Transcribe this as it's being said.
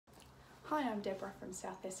Hi, I'm Deborah from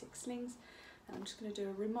South Essex Slings, and I'm just going to do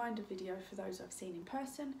a reminder video for those I've seen in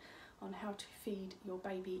person on how to feed your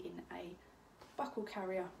baby in a buckle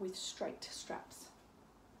carrier with straight straps.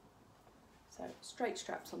 So straight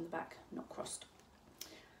straps on the back, not crossed.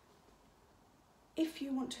 If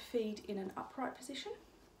you want to feed in an upright position,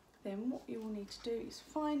 then what you will need to do is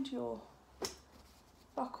find your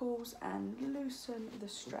buckles and loosen the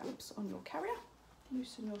straps on your carrier.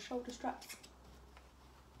 Loosen your shoulder straps.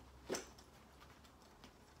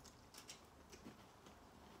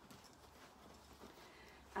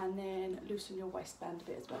 And then loosen your waistband a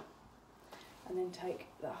bit as well. And then take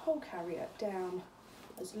the whole carrier down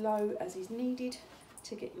as low as is needed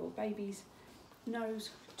to get your baby's nose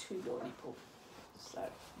to your nipple. So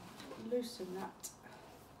loosen that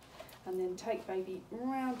and then take baby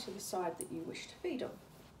round to the side that you wish to feed on.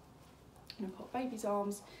 And put baby's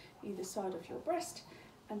arms either side of your breast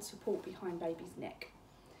and support behind baby's neck.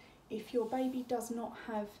 If your baby does not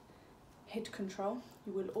have head control,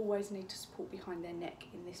 you will always need to support behind their neck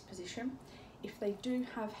in this position. If they do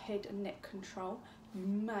have head and neck control, you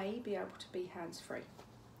may be able to be hands-free.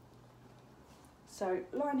 So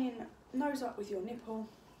line in, nose up with your nipple,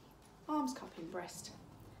 arms cupping breast,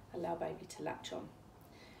 allow baby to latch on.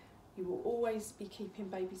 You will always be keeping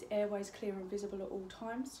baby's airways clear and visible at all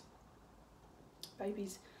times.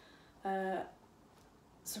 Baby's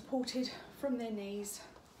supported from their knees,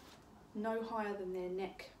 no higher than their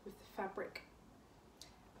neck with the fabric,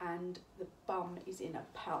 and the bum is in a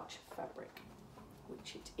pouch of fabric,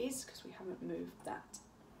 which it is because we haven't moved that.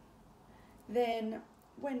 Then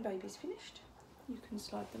when baby's finished, you can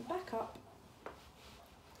slide them back up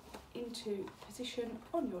into position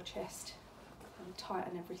on your chest and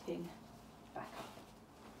tighten everything back up.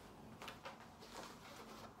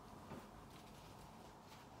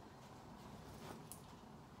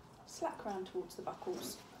 Slack round towards the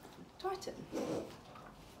buckles, tighten.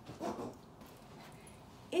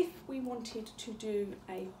 If we wanted to do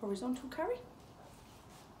a horizontal carry,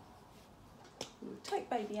 we would take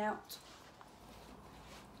baby out,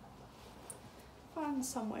 find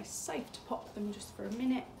somewhere safe to pop them just for a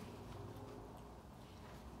minute,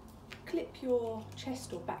 clip your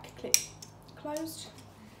chest or back clip closed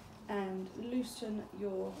and loosen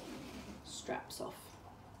your straps off.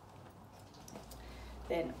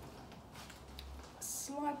 Then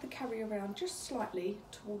slide the carry around just slightly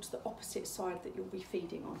towards the opposite side that you'll be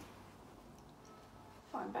feeding on.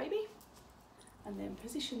 Find baby and then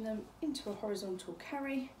position them into a horizontal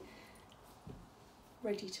carry,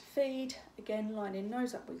 ready to feed. Again, lining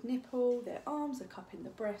nose up with nipple, their arms are cupping the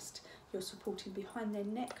breast, you're supporting behind their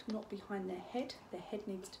neck, not behind their head. Their head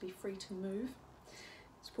needs to be free to move.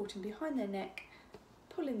 Supporting behind their neck,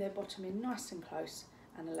 pulling their bottom in nice and close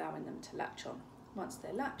and allowing them to latch on. Once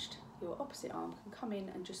they're latched, your opposite arm can come in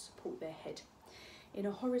and just support their head. In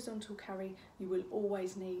a horizontal carry, you will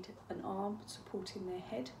always need an arm supporting their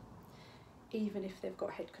head, even if they've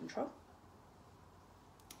got head control.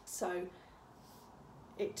 So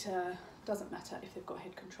it doesn't matter if they've got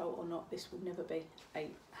head control or not, this will never be a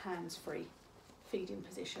hands-free feeding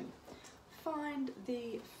position. Find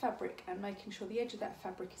the fabric and making sure the edge of that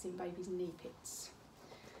fabric is in baby's knee pits.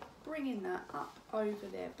 Bringing that up over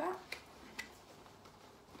their back,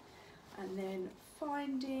 and then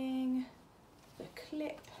finding the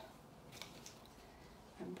clip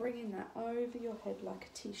and bringing that over your head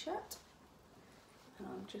like a t-shirt. And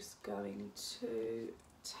I'm just going to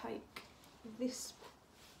take this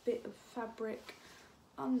bit of fabric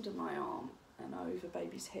under my arm and over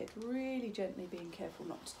baby's head, really gently, being careful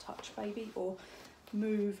not to touch baby or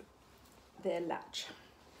move their latch.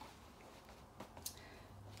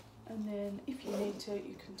 And then if you need to,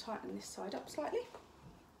 you can tighten this side up slightly.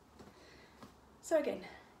 So again,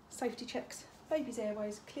 safety checks, baby's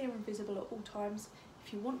airways clear and visible at all times.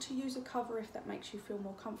 If you want to use a cover, if that makes you feel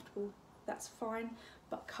more comfortable, that's fine,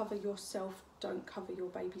 but cover yourself, don't cover your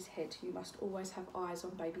baby's head. You must always have eyes on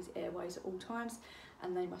baby's airways at all times,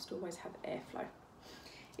 and they must always have airflow.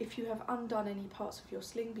 If you have undone any parts of your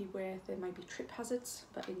sling, beware there may be trip hazards,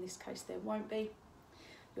 but in this case there won't be.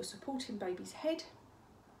 You're supporting baby's head,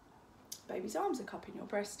 baby's arms are cupping your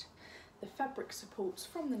breast, the fabric supports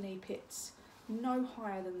from the knee pits, no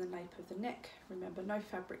higher than the nape of the neck. Remember, no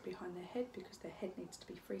fabric behind their head because their head needs to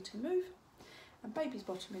be free to move. And baby's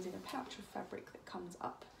bottom is in a pouch of fabric that comes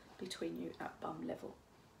up between you at bum level.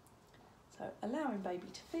 So allowing baby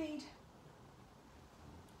to feed.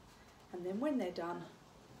 And then when they're done,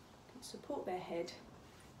 support their head,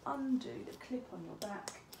 undo the clip on your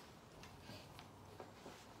back,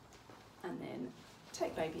 and then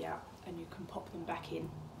take baby out and you can pop them back in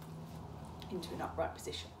into an upright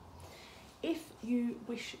position. If you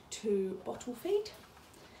wish to bottle feed,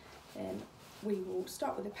 then we will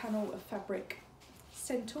start with a panel of fabric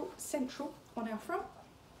central on our front,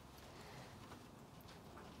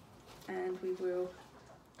 and we will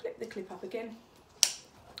clip the clip up again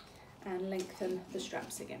and lengthen the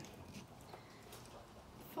straps again.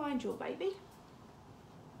 Find your baby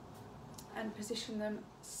and position them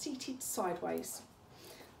seated sideways,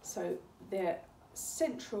 so they're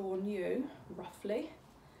central on you roughly,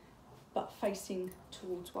 but facing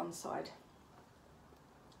towards one side.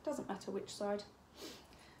 Doesn't matter which side.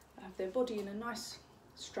 Have their body in a nice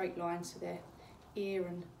straight line, so their ear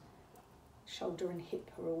and shoulder and hip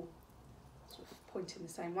are all sort of pointing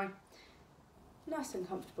the same way. Nice and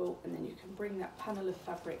comfortable, and then you can bring that panel of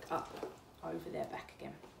fabric up over their back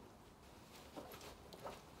again.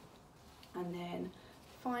 And then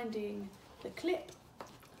finding the clip,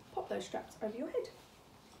 pop those straps over your head.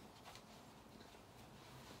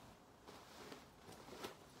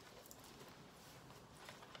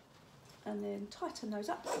 And then tighten those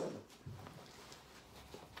up.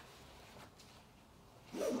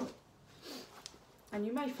 And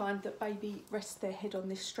you may find that baby rests their head on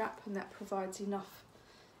this strap, and that provides enough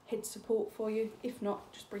head support for you. If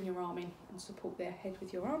not, just bring your arm in and support their head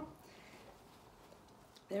with your arm.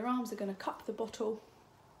 Their arms are going to cup the bottle,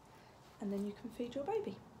 and then you can feed your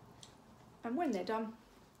baby. And when they're done,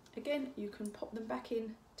 again, you can pop them back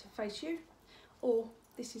in to face you, or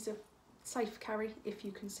this is a safe carry if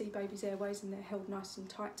you can see baby's airways and they're held nice and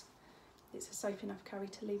tight. It's a safe enough carry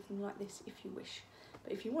to leave them like this if you wish.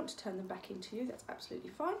 But if you want to turn them back into you, that's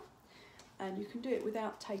absolutely fine. And you can do it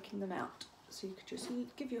without taking them out. So you could just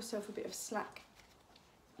give yourself a bit of slack,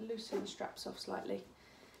 loosen the straps off slightly,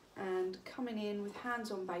 and coming in with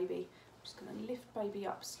hands on baby, I'm just going to lift baby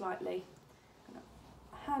up slightly,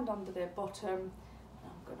 hand under their bottom, and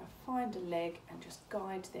I'm going to find a leg and just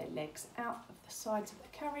guide their legs out of the sides of the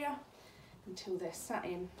carrier until they're sat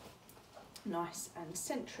in nice and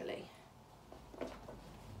centrally.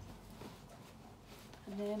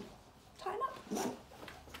 And then tighten up.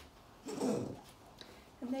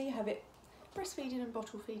 And there you have it, breastfeeding and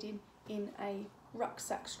bottle feeding in a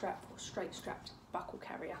rucksack strap or straight strapped buckle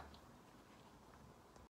carrier.